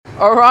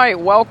All right,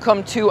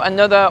 welcome to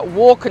another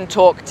walk and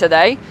talk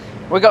today.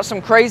 We've got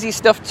some crazy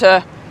stuff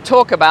to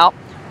talk about,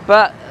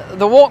 but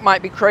the walk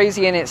might be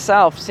crazy in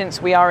itself since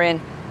we are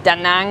in Da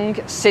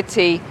Nang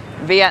City,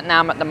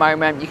 Vietnam at the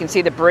moment. You can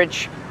see the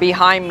bridge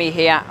behind me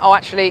here. Oh,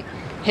 actually,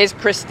 here's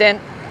Kristen.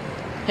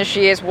 Here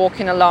she is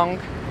walking along.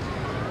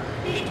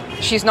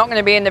 She's not going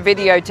to be in the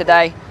video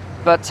today,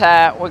 but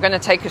we're going to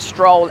take a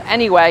stroll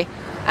anyway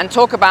and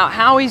talk about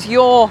how is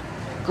your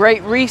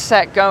Great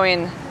Reset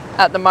going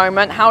at the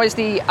moment. How is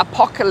the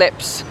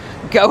apocalypse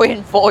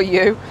going for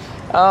you?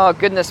 Oh,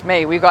 goodness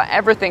me. We've got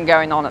everything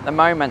going on at the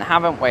moment,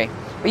 haven't we?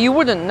 But you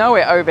wouldn't know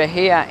it over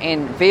here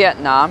in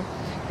Vietnam.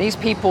 These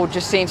people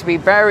just seem to be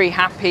very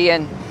happy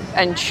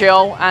and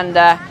chill, and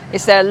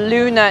it's their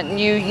Lunar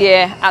New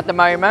Year at the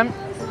moment.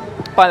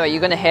 By the way, you're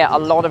going to hear a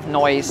lot of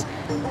noise,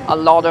 a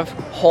lot of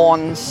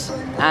horns,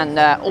 and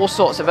all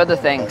sorts of other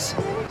things.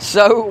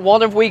 So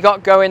what have we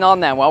got going on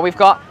then? Well, we've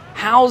got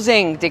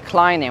housing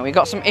declining. We've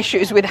got some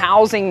issues with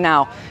housing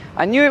now.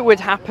 I knew it would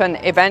happen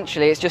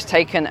eventually. It's just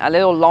taken a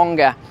little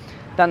longer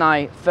than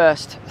I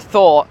first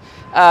thought.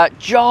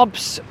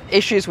 Jobs,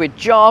 issues with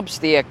jobs.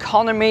 The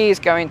economy is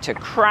going to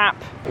crap.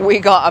 We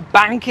got a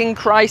banking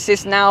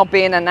crisis now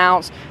being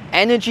announced.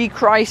 Energy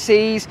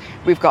crises.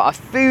 We've got a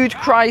food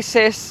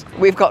crisis.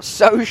 We've got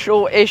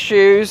social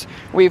issues.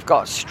 We've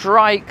got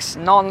strikes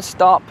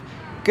non-stop.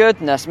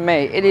 Goodness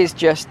me, it is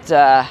just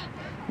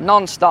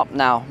non-stop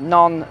now,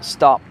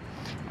 non-stop.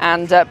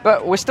 And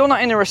but we're still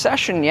not in a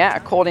recession yet,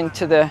 according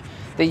to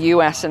the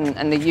US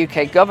and the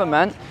UK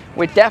government.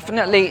 We're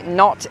definitely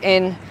not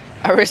in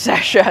a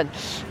recession.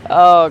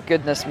 Oh,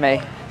 goodness me.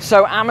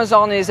 So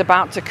Amazon is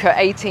about to cut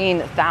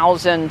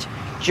 18,000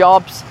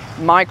 jobs.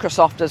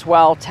 Microsoft as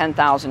well,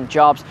 10,000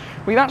 jobs.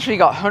 We've actually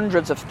got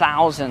hundreds of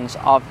thousands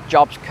of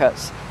jobs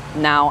cuts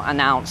now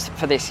announced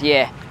for this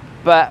year.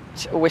 But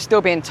we're still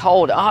being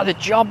told, the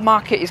job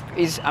market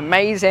is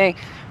amazing.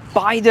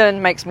 Biden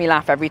makes me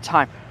laugh every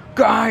time.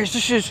 Guys,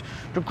 this is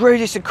the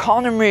greatest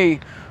economy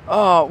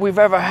we've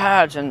ever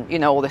had, and you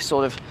know, all this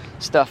sort of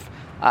stuff.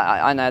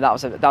 I know that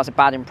was a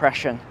bad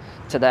impression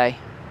today.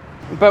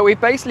 But we've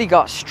basically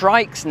got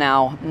strikes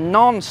now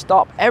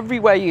non-stop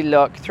everywhere you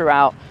look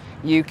throughout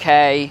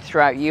UK,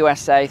 throughout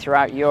USA,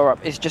 throughout Europe.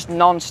 It's just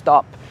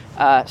non-stop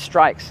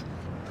strikes.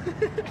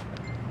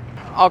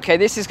 Okay,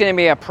 this is going to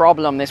be a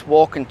problem, this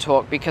walk and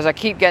talk, because I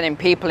keep getting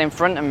people in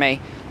front of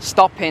me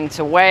stopping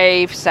to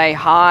wave, say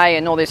hi,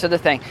 and all this other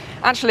thing.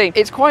 Actually,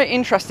 it's quite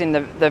interesting,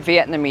 the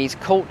Vietnamese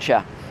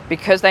culture,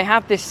 because they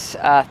have this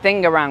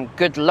thing around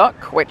good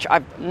luck, which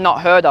I've not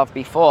heard of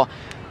before.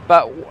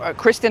 But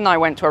Kristen and I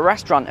went to a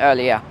restaurant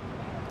earlier,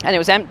 and it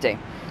was empty.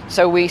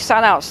 So we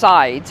sat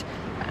outside,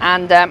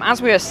 and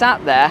as we were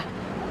sat there,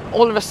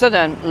 all of a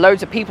sudden,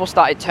 loads of people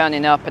started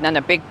turning up, and then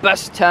a big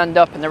bus turned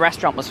up, and the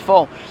restaurant was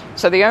full.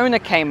 So the owner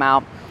came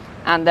out,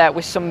 and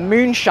with some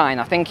moonshine,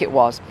 I think it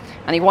was,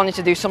 and he wanted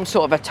to do some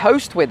sort of a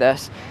toast with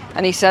us.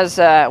 And he says,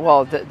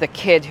 the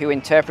kid who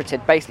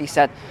interpreted basically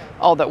said,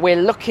 that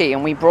we're lucky,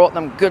 and we brought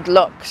them good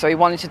luck. So he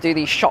wanted to do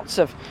these shots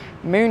of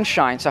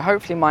moonshine. So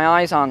hopefully my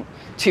eyes aren't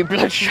too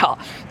bloodshot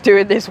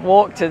doing this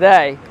walk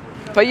today.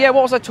 But yeah,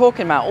 what was I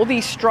talking about? All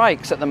these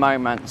strikes at the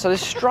moment. So there's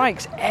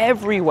strikes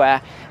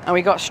everywhere, and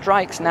we got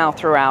strikes now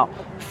throughout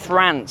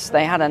France.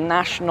 They had a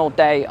national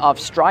day of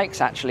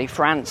strikes, actually,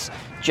 France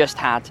just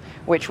had,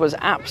 which was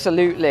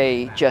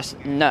absolutely just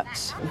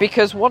nuts.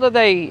 Because what are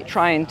they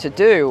trying to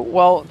do?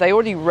 Well, they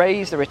already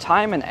raised the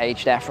retirement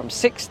age there from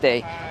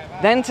 60,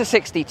 then to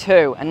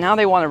 62, and now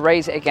they want to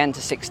raise it again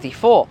to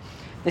 64.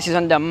 This is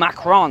under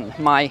Macron,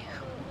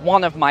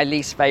 one of my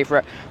least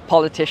favorite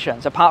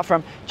politicians, apart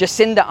from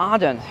Jacinda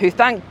Ardern, who,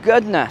 thank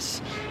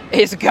goodness,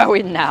 is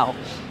going now.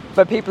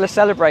 But people are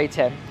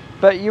celebrating.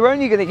 But you're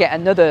only going to get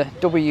another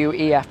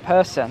WEF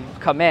person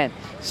come in,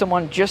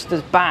 someone just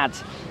as bad,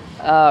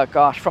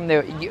 from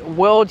the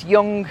World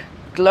Young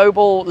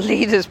Global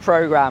Leaders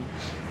Program.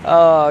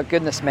 Oh,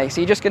 goodness me.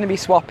 So you're just going to be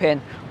swapping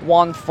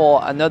one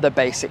for another,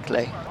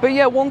 basically. But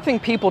yeah, one thing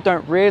people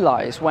don't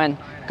realize when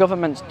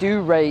governments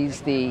do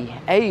raise the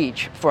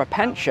age for a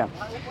pension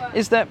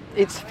is that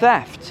it's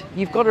theft.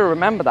 You've got to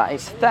remember that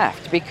it's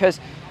theft, because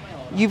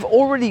you've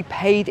already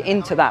paid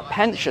into that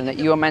pension that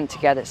you were meant to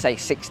get at, say,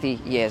 60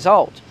 years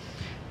old.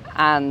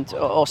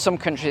 Or some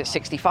countries it's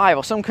 65,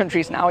 or some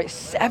countries now it's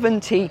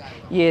 70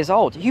 years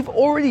old. You've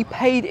already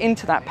paid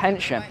into that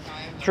pension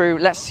through,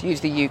 let's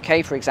use the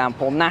UK for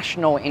example,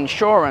 national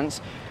insurance,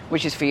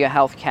 which is for your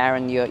healthcare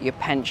and your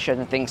pension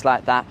and things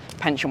like that,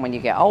 pension when you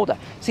get older.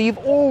 So you've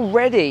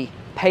already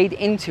paid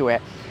into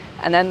it,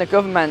 and then the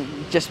government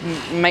just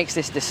makes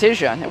this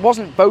decision. It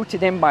wasn't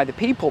voted in by the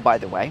people, by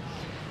the way,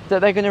 that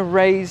they're going to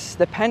raise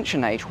the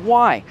pension age.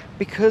 Why?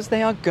 Because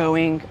they are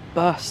going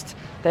bust.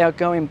 They are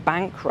going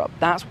bankrupt.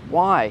 That's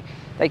why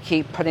they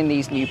keep putting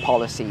these new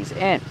policies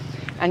in.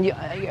 And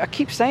I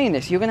keep saying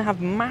this, you're going to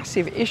have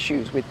massive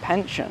issues with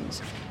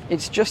pensions.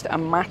 It's just a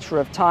matter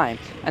of time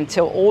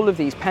until all of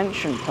these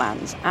pension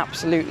plans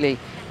absolutely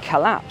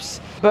collapse.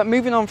 But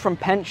moving on from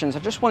pensions, I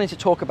just wanted to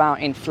talk about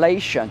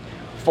inflation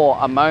for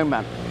a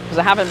moment, because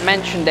I haven't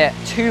mentioned it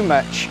too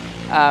much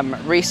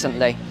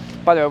recently.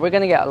 By the way, we're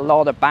going to get a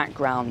lot of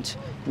background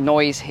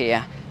noise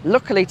here.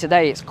 Luckily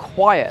today it's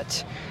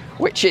quiet,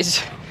 which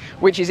is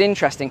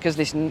interesting because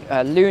this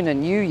Lunar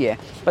New Year,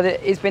 but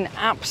it's been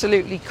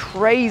absolutely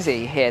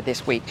crazy here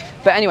this week.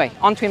 But anyway,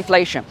 on to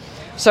inflation.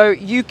 So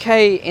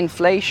UK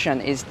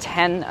inflation is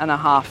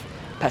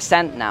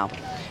 10.5% now.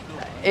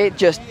 It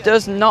just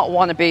does not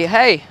want to be,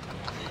 hey,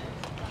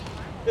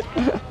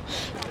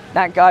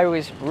 that guy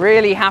was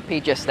really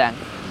happy just then.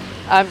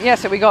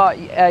 So we got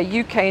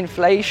UK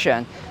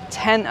inflation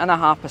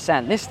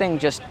 10.5%. This thing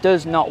just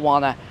does not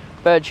want to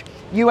budge.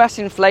 US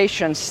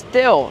inflation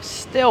still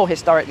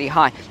historically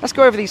high. Let's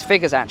go over these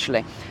figures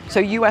actually. So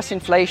US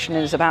inflation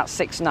is about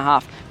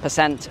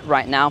 6.5%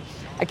 right now.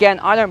 Again,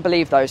 I don't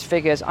believe those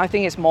figures. I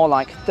think it's more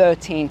like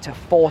 13 to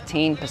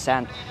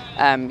 14%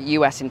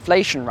 US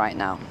inflation right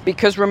now.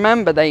 Because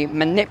remember, they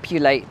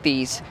manipulate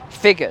these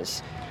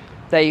figures.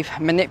 They've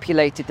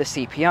manipulated the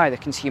CPI, the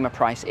Consumer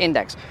Price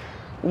Index.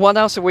 What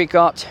else have we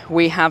got?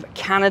 We have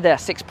Canada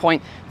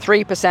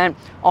 6.3%,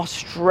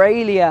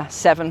 Australia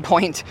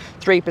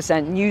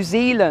 7.3%, New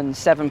Zealand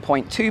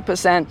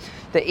 7.2%,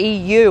 the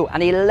EU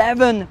an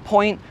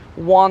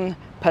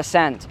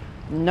 11.1%.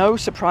 No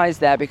surprise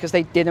there because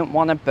they didn't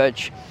want to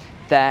budge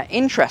their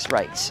interest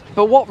rates.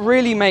 But what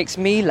really makes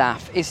me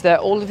laugh is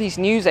that all of these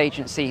news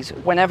agencies,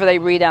 whenever they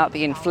read out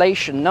the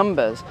inflation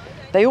numbers,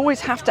 they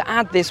always have to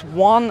add this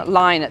one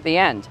line at the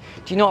end.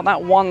 Do you know what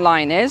that one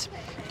line is?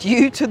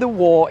 Due to the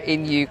war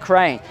in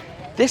Ukraine.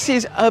 This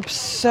is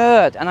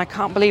absurd, and I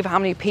can't believe how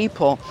many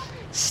people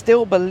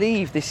still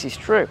believe this is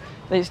true.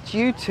 That it's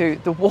due to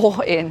the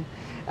war in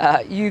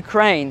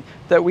Ukraine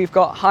that we've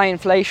got high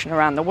inflation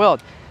around the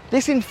world.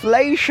 This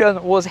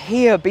inflation was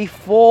here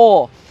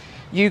before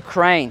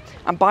Ukraine.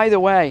 And by the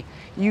way,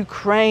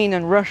 Ukraine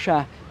and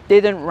Russia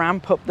didn't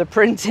ramp up the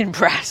printing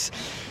press,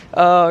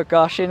 oh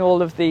gosh, in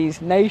all of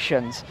these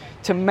nations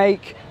to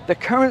make the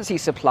currency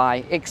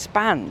supply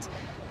expand.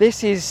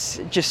 This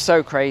is just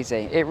so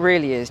crazy. It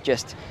really is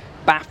just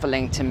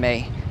baffling to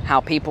me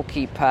how people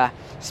keep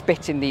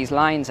spitting these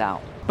lines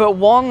out. But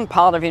one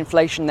part of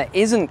inflation that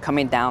isn't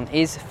coming down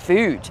is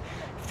food.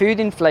 Food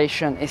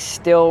inflation is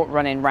still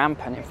running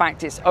rampant. In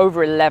fact, it's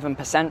over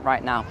 11%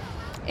 right now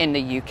in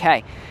the UK.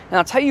 And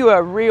I'll tell you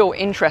a real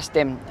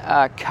interesting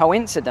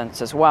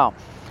coincidence as well,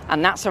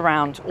 and that's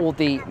around all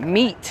the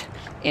meat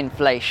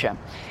inflation.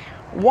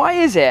 Why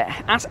is it,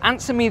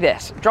 answer me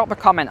this, drop a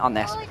comment on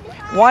this,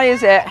 why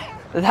is it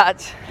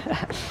that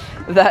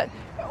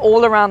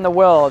all around the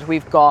world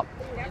we've got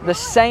the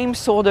same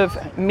sort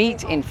of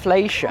meat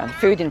inflation,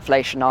 food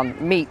inflation on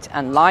meat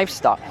and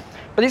livestock,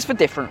 but it's for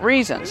different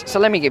reasons? So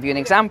let me give you an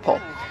example.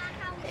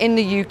 In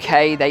the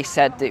UK they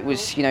said it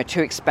was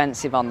too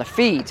expensive on the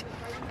feed,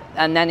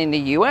 and then in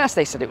the US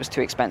they said it was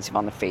too expensive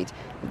on the feed.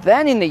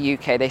 Then in the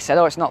UK they said,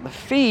 oh, it's not the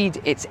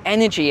feed, it's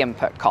energy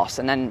input costs,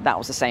 and then that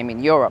was the same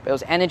in Europe, it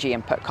was energy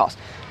input costs.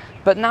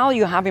 But now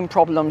you're having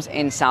problems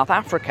in South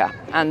Africa,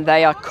 and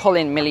they are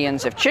culling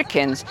millions of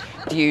chickens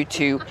due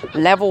to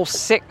level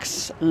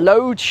 6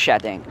 load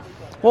shedding.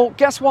 Well,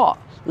 guess what?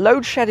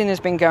 Load shedding has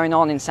been going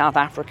on in South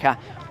Africa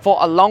for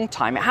a long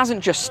time. It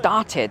hasn't just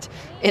started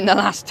in the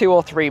last 2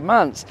 or 3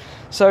 months.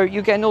 So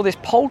you're getting all this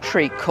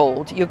poultry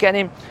culled, you're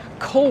getting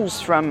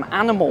culls from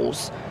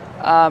animals,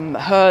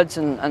 herds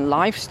and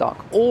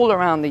livestock all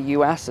around the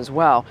US as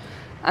well.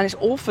 And it's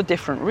all for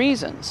different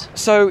reasons.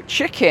 So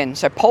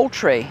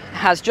poultry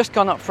has just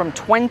gone up from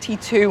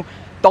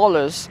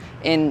 $22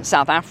 in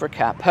South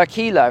Africa per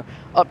kilo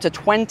up to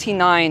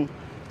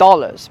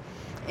 $29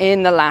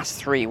 in the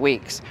last 3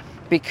 weeks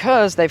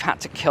because they've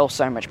had to kill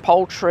so much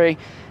poultry.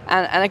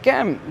 And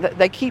again,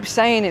 they keep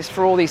saying it's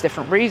for all these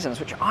different reasons,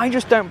 which I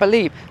just don't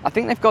believe. I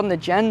think they've got an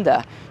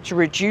agenda to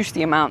reduce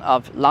the amount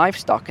of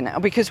livestock in it,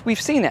 because we've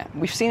seen it.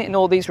 We've seen it in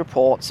all these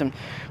reports, and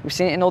we've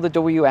seen it in all the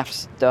WF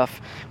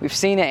stuff. We've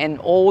seen it in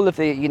all of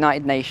the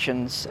United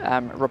Nations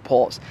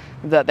reports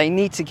that they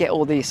need to get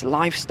all these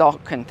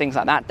livestock and things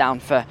like that down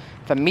for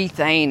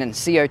methane and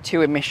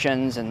CO2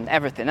 emissions and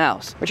everything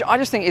else, which I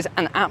just think is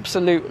an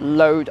absolute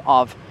load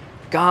of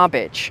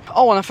garbage.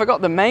 Oh, and I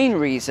forgot the main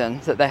reason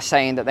that they're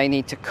saying that they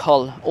need to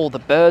cull all the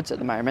birds at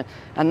the moment,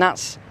 and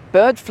that's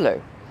bird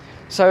flu.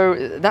 So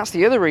that's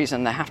the other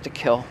reason they have to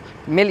kill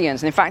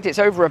millions. And in fact, it's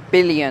over 1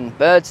 billion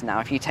birds now.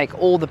 If you take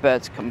all the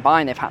birds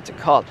combined, they've had to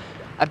cull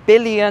 1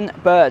 billion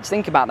birds.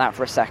 Think about that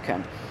for a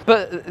second.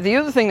 But the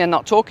other thing they're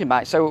not talking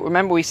about, so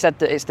remember we said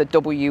that it's the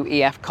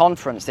WEF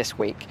conference this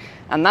week,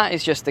 and that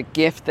is just the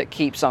gift that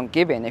keeps on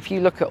giving. If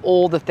you look at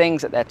all the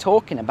things that they're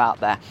talking about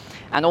there,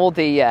 and all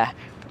the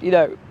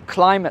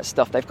climate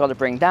stuff they've got to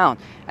bring down,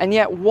 and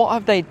yet what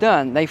have they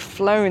done? They've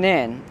flown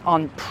in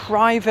on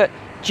private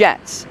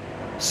jets.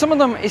 Some of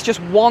them is just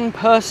one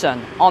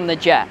person on the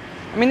jet.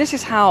 I mean, this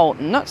is how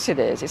nuts it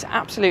is. It's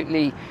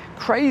absolutely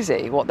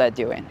crazy what they're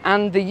doing.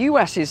 And the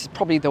US is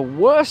probably the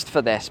worst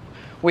for this,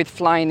 with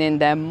flying in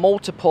their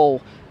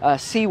multiple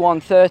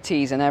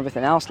C-130s and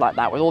everything else like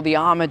that, with all the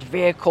armored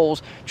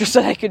vehicles, just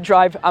so they could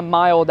drive a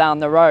mile down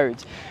the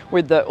road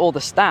with all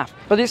the staff.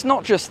 But it's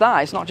not just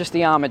that, it's not just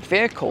the armored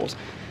vehicles.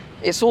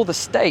 it's all the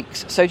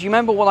steaks. So do you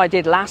remember what I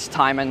did last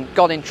time and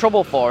got in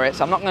trouble for it?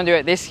 So I'm not going to do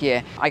it this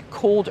year. I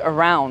called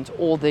around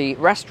all the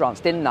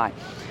restaurants, didn't I?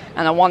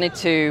 And I wanted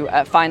to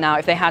find out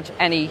if they had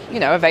any,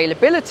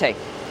 availability.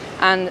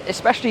 And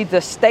especially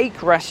the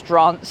steak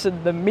restaurants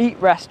and the meat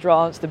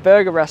restaurants, the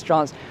burger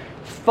restaurants,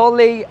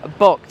 fully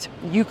booked.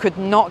 You could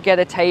not get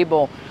a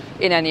table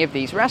in any of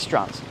these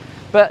restaurants.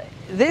 But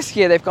this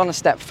year they've gone a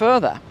step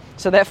further.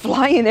 So they're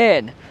flying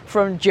in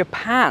from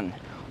Japan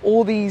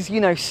all these,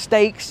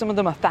 steaks, some of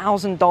them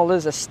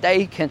 $1,000 a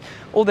steak and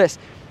all this.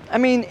 I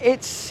mean,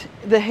 it's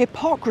the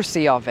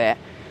hypocrisy of it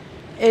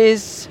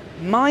is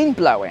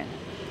mind-blowing.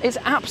 It's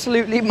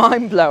absolutely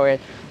mind-blowing,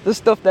 the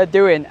stuff they're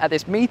doing at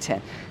this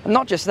meeting. And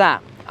not just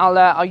that,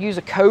 I'll use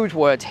a code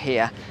word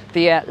here,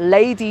 the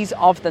ladies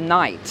of the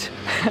night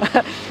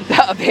that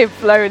have been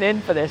flown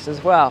in for this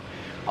as well.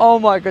 Oh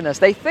my goodness,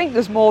 they think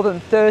there's more than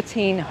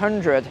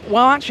 1,300.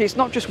 Well, actually, it's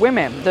not just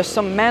women. There's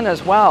some men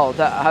as well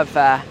that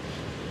have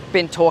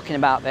been talking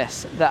about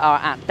this, that are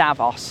at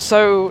Davos.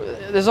 So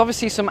there's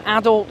obviously some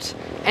adult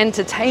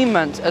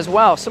entertainment as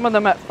well. Some of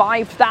them at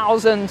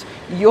 5,000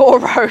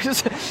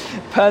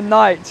 euros per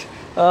night.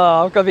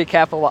 Oh, I've got to be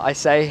careful what I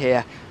say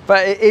here.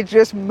 But it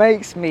just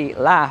makes me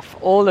laugh.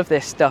 All of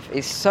this stuff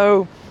is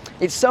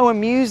it's so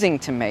amusing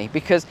to me,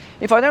 because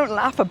if I don't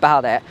laugh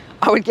about it,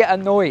 I would get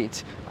annoyed,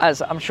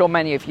 as I'm sure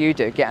many of you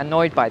do, get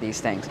annoyed by these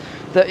things.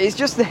 That it's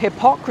just the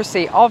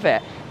hypocrisy of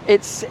it.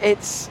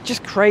 It's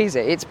just crazy.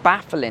 It's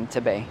baffling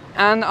to me.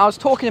 And I was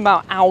talking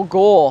about Al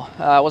Gore,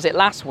 was it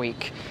last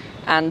week?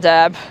 And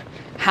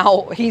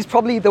how he's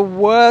probably the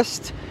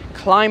worst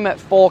climate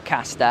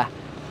forecaster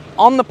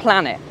on the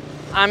planet.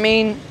 I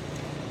mean,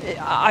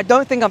 I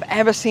don't think I've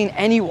ever seen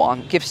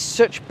anyone give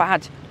such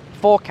bad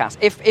forecasts.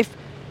 If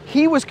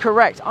he was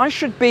correct, I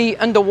should be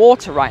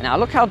underwater right now.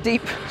 Look how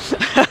deep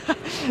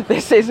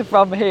this is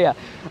from here.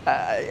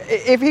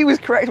 If he was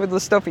correct with the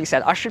stuff he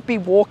said, I should be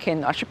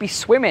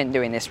swimming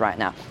doing this right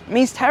now. It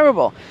means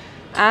terrible.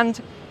 And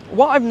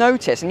what I've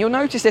noticed, and you'll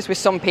notice this with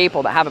some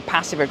people that have a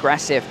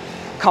passive-aggressive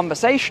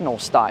conversational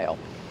style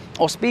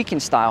or speaking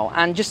style,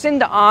 and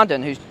Jacinda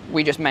Ardern, who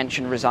we just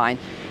mentioned, resigned,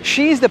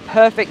 she's the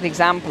perfect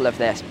example of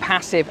this,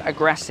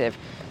 passive-aggressive,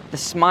 the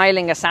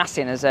smiling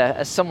assassin,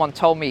 as someone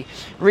told me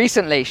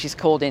recently she's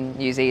called in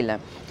New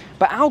Zealand.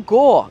 But Al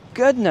Gore,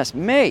 goodness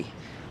me,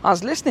 I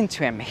was listening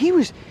to him, he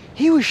was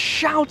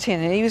shouting,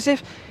 and it was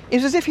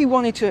as if he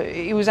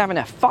was having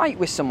a fight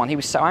with someone. He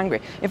was so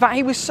angry. In fact,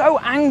 he was so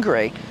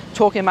angry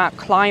talking about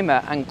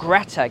climate and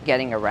Greta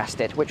getting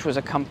arrested, which was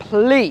a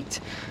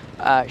complete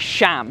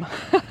sham.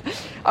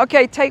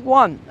 Okay, take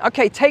one.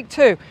 Okay, take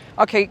two.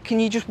 Okay, can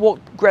you just walk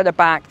Greta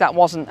back? That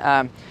wasn't,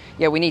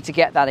 we need to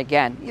get that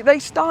again. They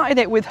started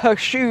it with her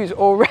shoes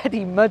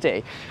already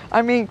muddy.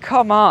 I mean,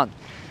 come on.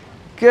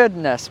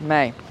 Goodness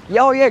me.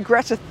 Oh yeah,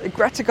 Greta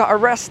got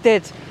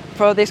arrested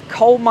for this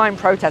coal mine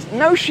protest.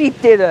 No, she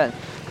didn't.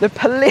 The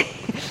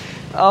police.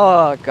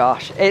 Oh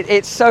gosh,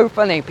 it's so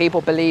funny.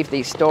 People believe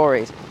these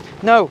stories.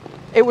 No,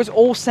 it was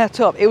all set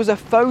up. It was a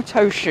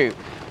photo shoot.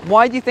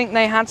 Why do you think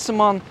they had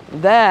someone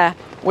there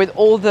with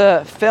all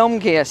the film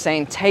gear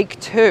saying take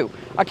two?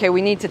 Okay,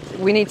 we need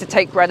to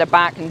take Greta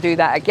back and do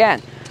that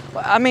again.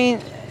 I mean,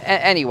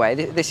 anyway,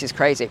 this is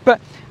crazy.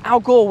 But Al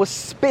Gore was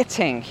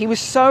spitting. He was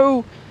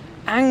so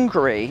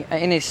angry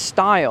in his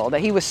style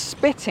that he was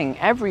spitting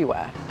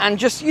everywhere and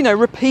just,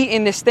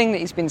 repeating this thing that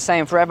he's been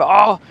saying forever.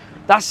 Oh,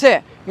 that's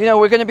it.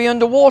 We're going to be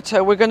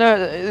underwater. We're going to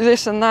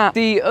this and that.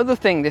 The other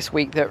thing this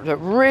week that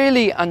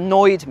really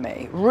annoyed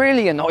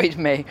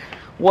me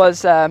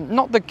was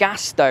not the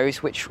gas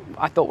stoves, which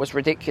I thought was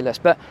ridiculous,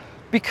 but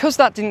because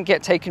that didn't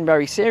get taken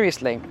very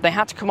seriously, they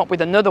had to come up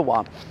with another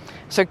one.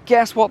 So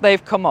guess what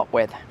they've come up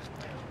with?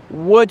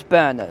 Wood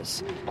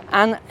burners.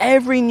 And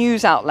every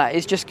news outlet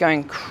is just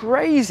going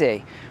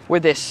crazy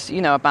with this,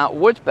 about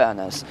wood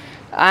burners.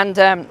 And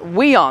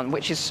WION,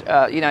 which is,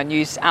 a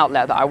news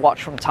outlet that I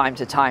watch from time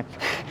to time,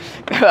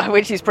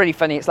 which is pretty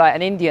funny. It's like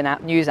an Indian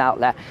news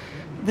outlet.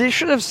 They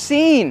should have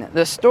seen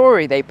the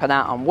story they put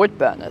out on wood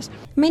burners.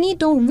 Many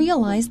don't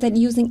realize that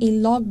using a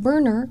log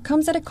burner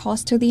comes at a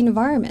cost to the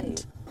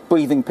environment.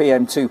 Breathing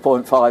PM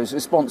 2.5 is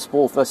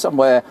responsible for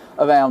somewhere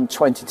around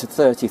 20 to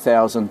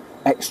 30,000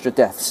 extra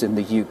deaths in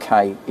the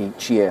UK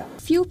each year.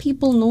 Few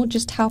people know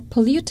just how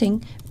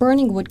polluting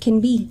burning wood can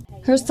be.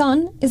 Her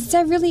son is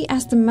severely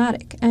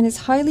asthmatic and is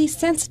highly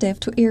sensitive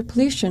to air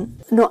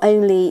pollution. Not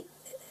only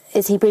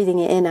is he breathing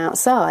it in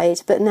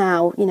outside, but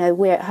now,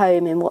 we're at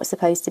home in what's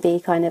supposed to be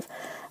kind of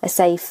a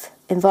safe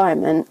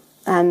environment,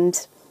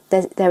 and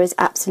there is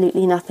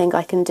absolutely nothing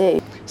I can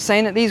do.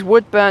 Saying that these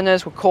wood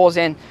burners were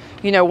causing,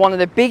 one of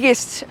the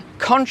biggest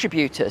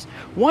contributors.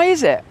 Why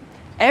is it?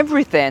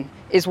 Everything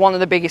is one of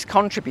the biggest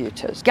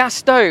contributors. Gas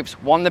stoves,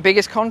 one of the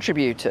biggest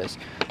contributors.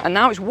 And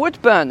now it's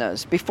wood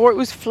burners. Before it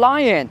was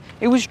flying,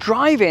 it was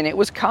driving, it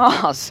was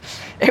cars,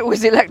 it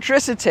was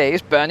electricity,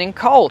 it's burning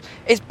coal,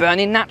 it's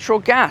burning natural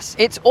gas,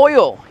 it's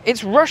oil,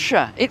 it's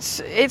Russia.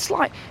 It's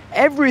like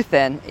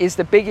everything is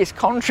the biggest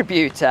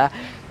contributor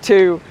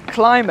to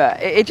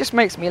climate. It just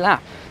makes me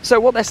laugh. So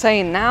what they're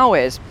saying now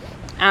is,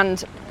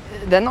 and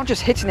they're not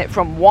just hitting it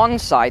from one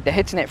side, they're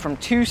hitting it from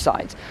two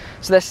sides.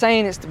 So they're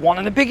saying it's one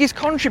of the biggest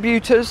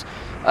contributors,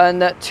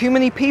 and that too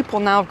many people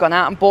now have gone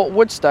out and bought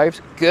wood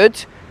stoves.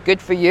 Good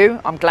for you.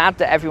 I'm glad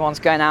that everyone's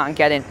going out and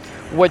getting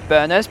wood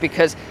burners,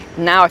 because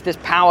now if there's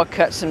power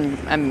cuts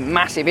and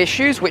massive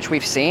issues, which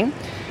we've seen,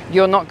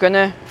 you're not going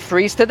to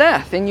freeze to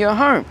death in your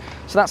home.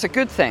 So that's a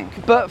good thing.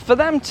 But for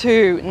them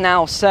to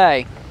now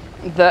say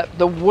that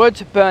the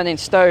wood burning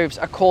stoves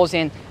are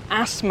causing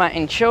asthma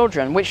in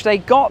children, which they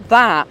got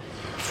that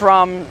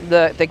from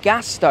the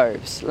gas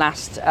stoves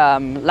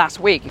last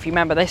week. If you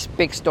remember this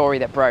big story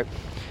that broke,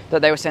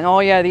 that they were saying, oh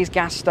yeah, these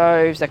gas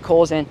stoves, they're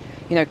causing,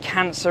 you know,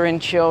 cancer in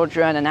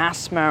children and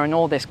asthma and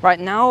all this. Right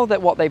now,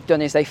 that what they've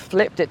done is they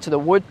flipped it to the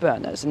wood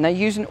burners, and they're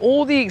using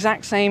all the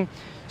exact same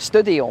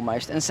study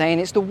almost and saying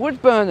it's the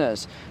wood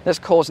burners that's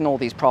causing all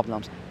these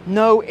problems.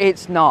 No,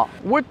 it's not.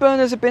 Wood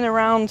burners have been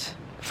around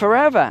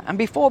forever, and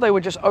before they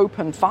were just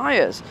open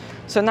fires.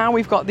 So now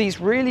we've got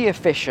these really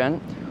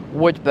efficient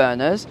wood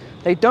burners.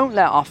 They don't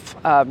let off,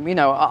 you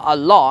know, a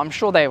lot. I'm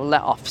sure they will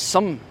let off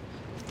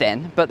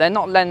something, but they're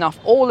not letting off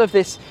all of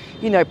this,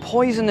 you know,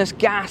 poisonous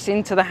gas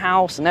into the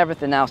house and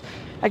everything else.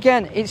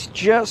 Again, it's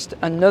just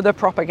another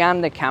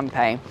propaganda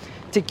campaign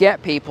to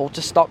get people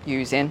to stop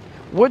using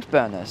wood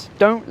burners.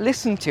 Don't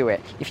listen to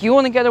it. If you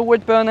want to get a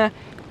wood burner,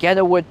 get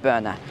a wood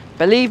burner.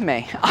 Believe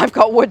me, I've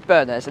got wood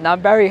burners and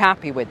I'm very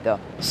happy with them.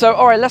 So,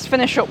 all right, let's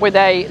finish up with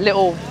a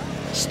little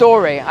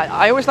story.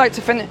 I always like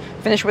to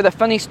finish with a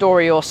funny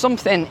story or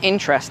something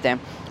interesting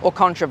or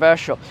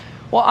controversial.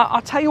 Well,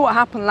 I'll tell you what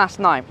happened last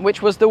night,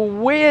 which was the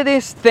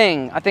weirdest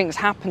thing I think has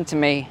happened to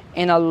me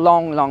in a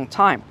long, long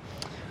time.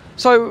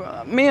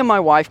 So me and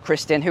my wife,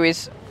 Kristin, who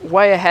is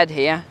way ahead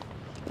here,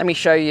 let me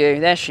show you,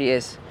 there she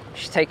is.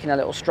 She's taking a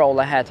little stroll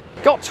ahead.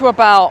 Got to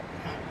about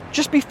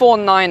just before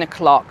 9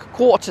 o'clock,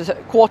 quarter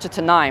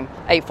to 9,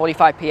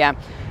 8:45 p.m.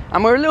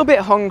 And we're a little bit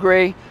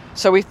hungry,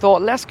 so we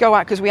thought, let's go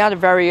out, because we had a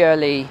very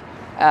early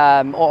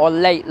or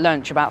late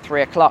lunch, about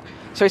 3 o'clock.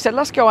 So we said,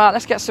 let's go out,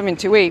 let's get something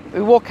to eat.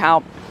 We walk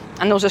out,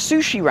 and there was a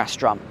sushi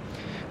restaurant.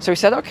 So we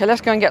said, okay,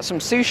 let's go and get some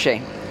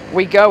sushi.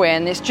 We go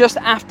in, it's just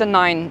after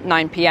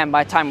 9 p.m.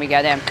 by the time we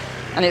get in.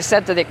 And it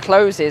said that it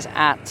closes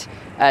at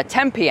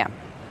 10 p.m.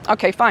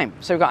 Okay, fine.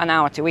 So we've got an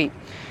hour to eat.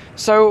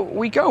 So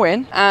we go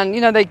in, and,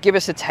 you know, they give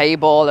us a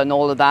table and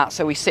all of that.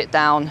 So we sit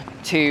down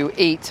to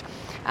eat.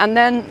 And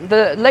then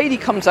the lady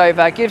comes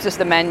over, gives us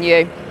the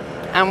menu,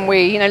 and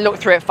we, you know, look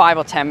through it 5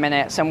 or 10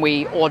 minutes, and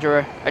we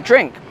order a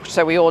drink.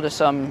 So we order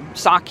some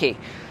sake.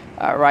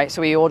 Right,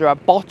 so we order a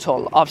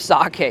bottle of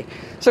sake.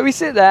 So we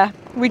sit there,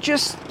 we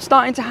just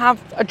starting to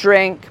have a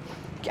drink,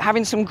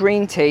 having some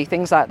green tea,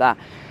 things like that.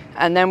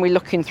 And then we're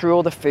looking through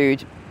all the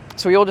food.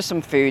 So we order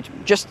some food.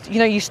 Just, you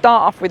know, you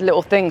start off with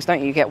little things,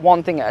 don't you? You get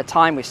one thing at a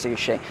time with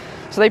sushi.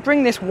 So they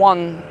bring this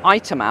one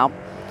item out,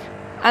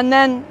 and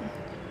then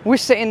we're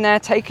sitting there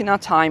taking our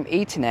time,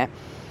 eating it.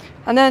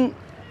 And then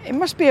it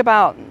must be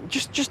about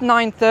just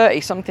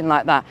 9:30, something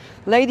like that.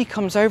 Lady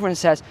comes over and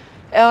says,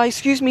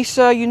 excuse me,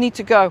 sir, you need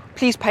to go.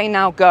 Please pay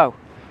now, go.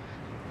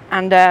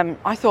 And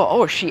I thought,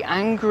 oh, is she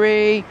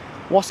angry?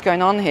 What's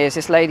going on here? Is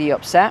this lady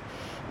upset?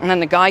 And then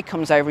the guy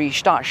comes over, he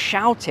starts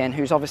shouting,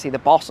 who's obviously the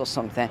boss or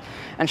something.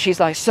 And she's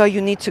like, sir,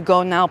 you need to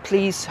go now,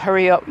 please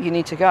hurry up, you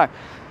need to go.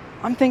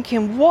 I'm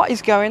thinking, what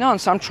is going on?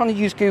 So I'm trying to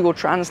use Google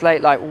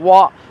Translate, like,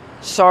 what?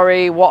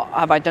 Sorry, what,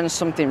 have I done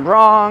something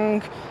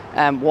wrong?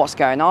 What's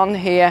going on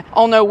here?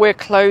 Oh no, we're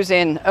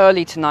closing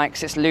early tonight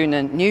because it's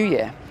Lunar New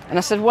Year. And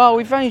I said, well,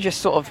 we've only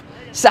just sort of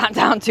sat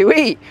down to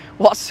eat.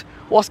 What's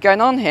going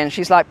on here? And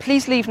she's like,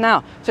 please leave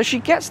now. So she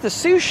gets the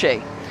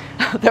sushi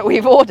that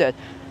we've ordered,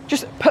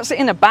 just puts it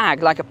in a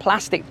bag, like a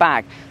plastic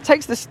bag,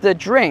 takes the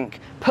drink,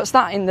 puts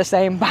that in the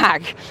same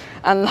bag,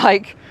 and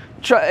like,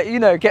 you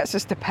know, gets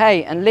us to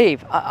pay and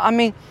leave. I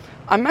mean,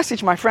 I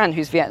messaged my friend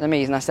who's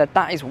Vietnamese, and I said,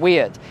 that is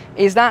weird.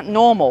 Is that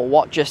normal,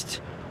 what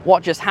just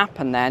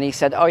happened there? And he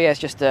said, oh yeah, it's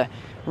just a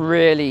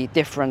really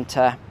different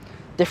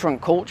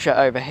culture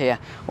over here.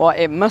 Well,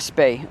 it must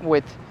be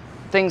with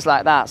things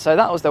like that. So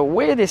that was the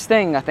weirdest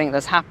thing I think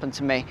that's happened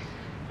to me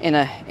in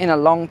a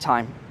long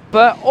time.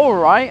 But all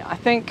right, I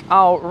think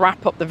I'll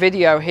wrap up the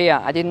video here.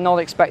 I did not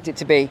expect it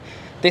to be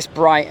this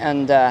bright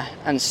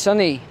and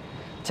sunny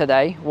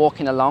today,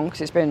 walking along,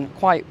 because it's been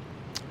quite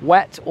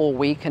wet all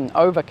week and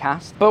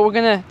overcast. But we're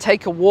going to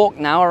take a walk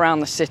now around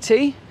the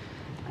city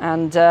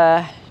and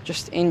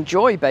just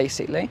enjoy,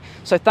 basically.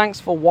 So thanks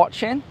for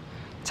watching.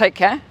 Take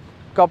care.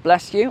 God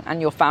bless you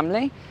and your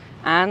family,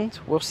 and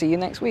we'll see you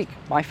next week.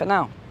 Bye for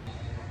now.